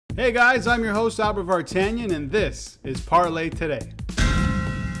Hey guys, I'm your host Albert Vartanian, and this is Parlay Today.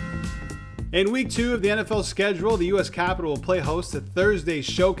 In week 2 of the NFL schedule, the U.S. Capitol will play host to Thursday's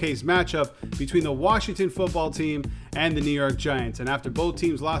showcase matchup between the Washington football team and the New York Giants. And after both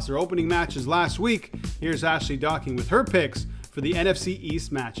teams lost their opening matches last week, here's Ashley Docking with her picks for the NFC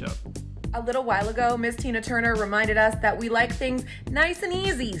East matchup. A little while ago, Miss Tina Turner reminded us that we like things nice and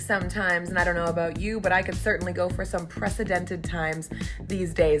easy sometimes, and I don't know about you, but I could certainly go for some precedented times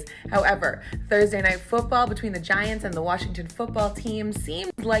these days. However, Thursday night football between the Giants and the Washington football team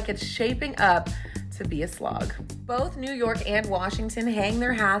seems like it's shaping up to be a slog. Both New York and Washington hang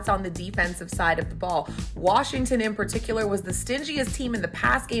their hats on the defensive side of the ball. Washington in particular was the stingiest team in the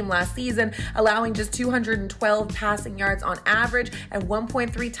pass game last season, allowing just 212 passing yards on average and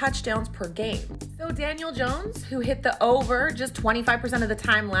 1.3 touchdowns per game. So Daniel Jones, who hit the over just 25% of the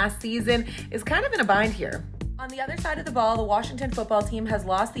time last season, is kind of in a bind here. On the other side of the ball, the Washington football team has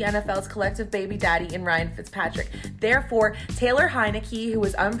lost the NFL's collective baby daddy in Ryan Fitzpatrick. Therefore, Taylor Heinicke, who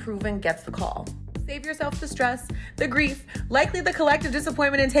is unproven, gets the call. Save yourself the stress, the grief, likely the collective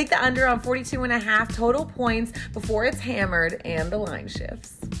disappointment, and take the under on 42.5 total points before it's hammered and the line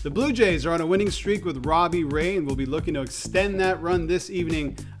shifts. The Blue Jays are on a winning streak with Robbie Ray and will be looking to extend that run this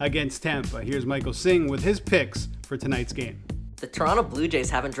evening against Tampa. Here's Michael Singh with his picks for tonight's game. The Toronto Blue Jays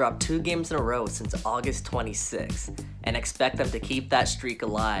haven't dropped 2 games in a row since August 26, and expect them to keep that streak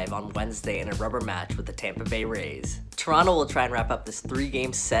alive on Wednesday in a rubber match with the Tampa Bay Rays. Toronto will try and wrap up this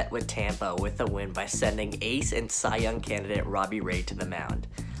 3-game set with Tampa with a win by sending ace and Cy Young candidate Robbie Ray to the mound.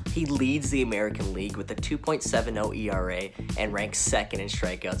 He leads the American League with a 2.70 ERA and ranks second in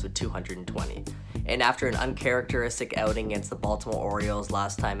strikeouts with 220. And after an uncharacteristic outing against the Baltimore Orioles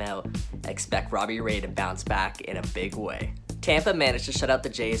last time out, expect Robbie Ray to bounce back in a big way. Tampa managed to shut out the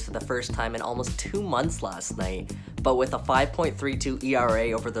Jays for the first time in almost 2 months last night, but with a 5.32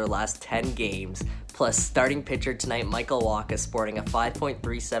 ERA over their last 10 games, plus starting pitcher tonight Michael Wacha sporting a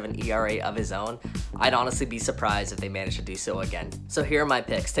 5.37 ERA of his own, I'd honestly be surprised if they managed to do so again. So here are my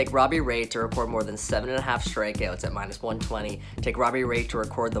picks. Take Robbie Ray to record more than 7.5 strikeouts at -120, take Robbie Ray to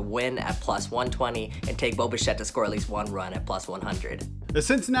record the win at +120, and take Bo Bichette to score at least 1 run at +100. The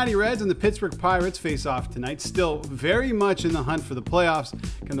Cincinnati Reds and the Pittsburgh Pirates face off tonight, still very much in the hunt for the playoffs.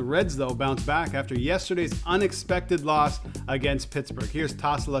 Can the Reds, though, bounce back after yesterday's unexpected loss against Pittsburgh? Here's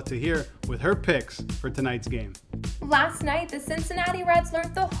Tassila Tahir with her picks for tonight's game. Last night, the Cincinnati Reds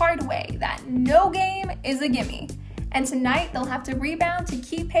learned the hard way that no game is a gimme. And tonight, they'll have to rebound to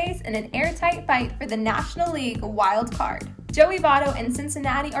keep pace in an airtight fight for the National League wild card. Joey Votto and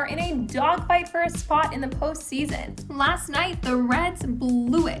Cincinnati are in a dogfight for a spot in the postseason. Last night, the Reds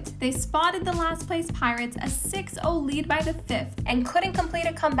blew it. They spotted the last-place Pirates a 6-0 lead by the 5th and couldn't complete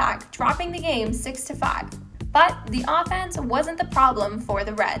a comeback, dropping the game 6-5. But the offense wasn't the problem for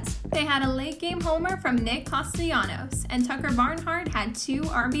the Reds. They had a late-game homer from Nick Castellanos, and Tucker Barnhart had 2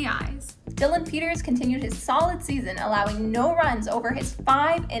 RBIs. Dylan Peters continued his solid season, allowing no runs over his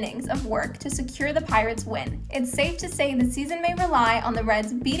 5 innings of work to secure the Pirates' win. It's safe to say the season may rely on the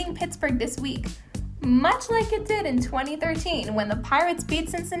Reds beating Pittsburgh this week, much like it did in 2013 when the Pirates beat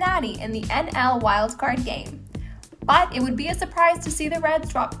Cincinnati in the NL wildcard game. But it would be a surprise to see the Reds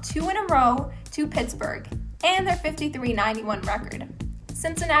drop 2 in a row to Pittsburgh and their 53-91 record.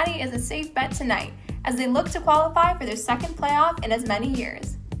 Cincinnati is a safe bet tonight as they look to qualify for their second playoff in as many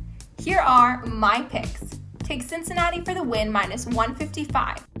years. Here are my picks. Take Cincinnati for the win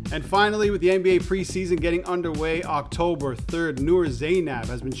 -155. And finally, with the NBA preseason getting underway October 3rd, Noor Zainab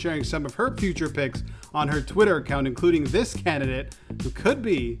has been sharing some of her future picks on her Twitter account, including this candidate who could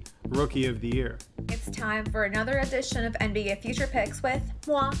be Rookie of the Year. It's time for another edition of NBA Future Picks with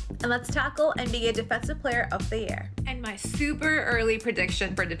moi, and let's tackle NBA Defensive Player of the Year. And my super early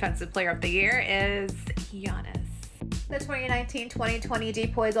prediction for Defensive Player of the Year is Giannis. The 2019-2020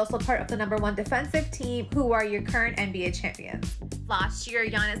 Depoy is also part of the #1 defensive team, who are your current NBA champions. Last year,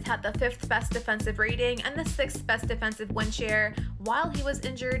 Giannis had the 5th best defensive rating and the 6th best defensive win share while he was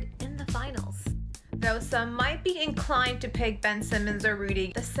injured in the finals. Though some might be inclined to pick Ben Simmons or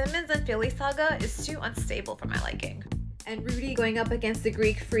Rudy, the Simmons and Philly saga is too unstable for my liking. And Rudy going up against the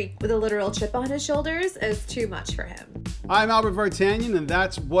Greek freak with a literal chip on his shoulders is too much for him. I'm Albert Vartanian, and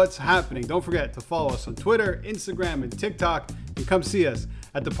that's what's happening. Don't forget to follow us on Twitter, Instagram, and TikTok, and come see us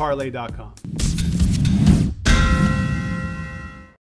at theparlay.com.